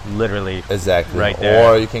water, literally. Exactly. Right there.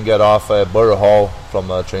 Or you can get off at Borough Hall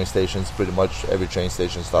from train stations. Pretty much every train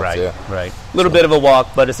station stops there. Right. A little bit of a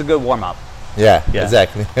walk, but it's a good warm-up. Yeah,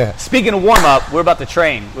 exactly. Speaking of warm-up, we're about to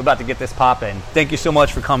train. We're about to get this popping. Thank you so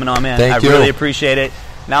much for coming on, man. Thank you. I really appreciate it.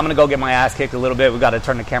 Now I'm going to go get my ass kicked a little bit. We've got to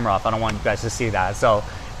turn the camera off. I don't want you guys to see that. So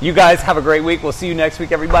you guys have a great week. We'll see you next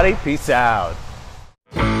week, everybody. Peace out.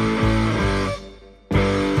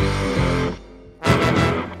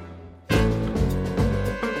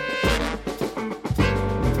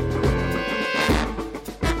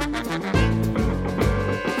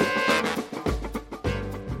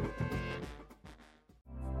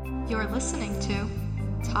 You're listening to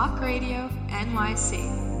Talk Radio NYC.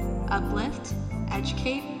 Uplift,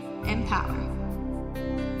 educate, empower.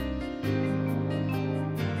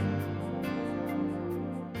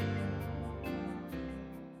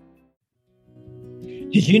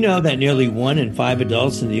 Did you know that nearly 1 in 5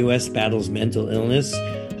 adults in the U.S. battles mental illness?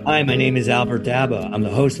 Hi, my name is Albert Daba. I'm the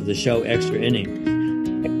host of the show Extra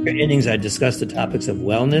Innings. Extra Innings, I discuss the topics of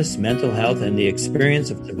wellness, mental health, and the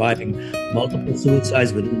experience of surviving multiple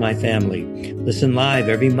suicides within my family. Listen live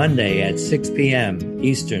every Monday at 6 p.m.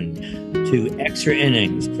 Eastern to Extra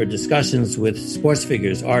Innings for discussions with sports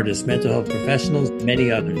figures, artists, mental health professionals, and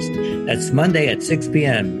many others. That's Monday at 6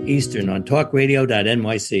 p.m. Eastern on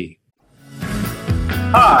talkradio.nyc.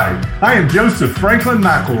 Hi, I am Joseph Franklin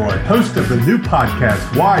McElroy, host of the new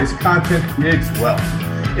podcast, Wise Content Creates Wealth.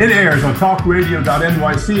 It airs on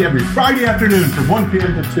talkradio.nyc every Friday afternoon from 1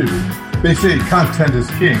 p.m. to 2. They say content is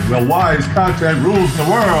king. Well, wise content rules the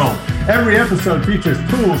world. Every episode features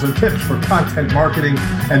tools and tips for content marketing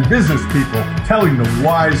and business people telling the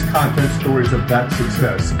wise content stories of that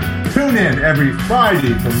success. Tune in every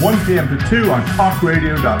Friday from 1 p.m. to 2 on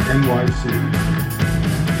talkradio.nyc.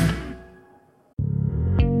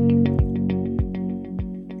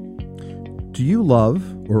 Do you love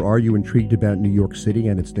or are you intrigued about New York City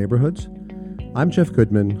and its neighborhoods? I'm Jeff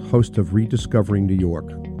Goodman, host of Rediscovering New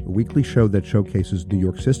York, a weekly show that showcases New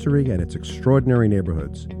York's history and its extraordinary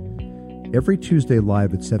neighborhoods. Every Tuesday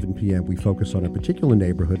live at 7 p.m., we focus on a particular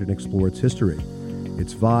neighborhood and explore its history,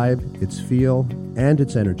 its vibe, its feel, and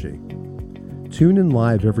its energy. Tune in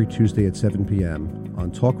live every Tuesday at 7 p.m.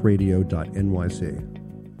 on talkradio.nyc.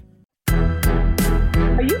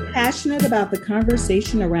 Are you passionate about the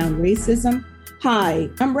conversation around racism? Hi,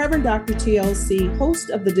 I'm Reverend Dr. TLC, host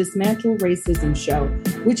of the Dismantle Racism Show,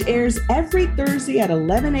 which airs every Thursday at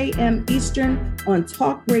 11 a.m. Eastern on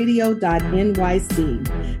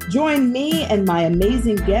talkradio.nyc. Join me and my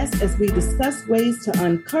amazing guests as we discuss ways to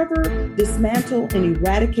uncover, dismantle, and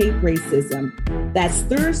eradicate racism. That's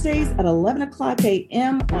Thursdays at 11 o'clock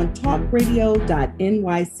a.m. on talkradio.nyc.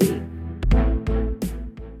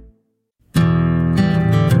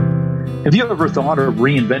 Have you ever thought of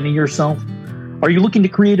reinventing yourself? Are you looking to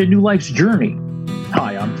create a new life's journey?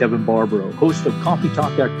 Hi, I'm Kevin Barbaro, host of Coffee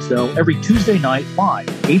Talk XL every Tuesday night live,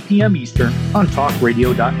 8 p.m. Eastern on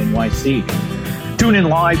talkradio.nyc. Tune in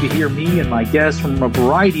live to hear me and my guests from a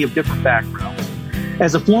variety of different backgrounds.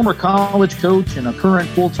 As a former college coach and a current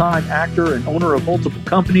full-time actor and owner of multiple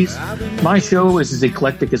companies, my show is as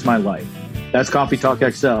eclectic as my life. That's Coffee Talk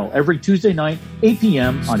XL every Tuesday night, 8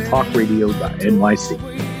 p.m. on talkradio.nyc.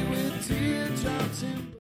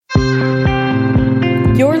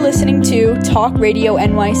 You're listening to Talk Radio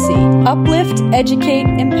NYC. Uplift, educate,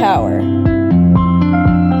 empower.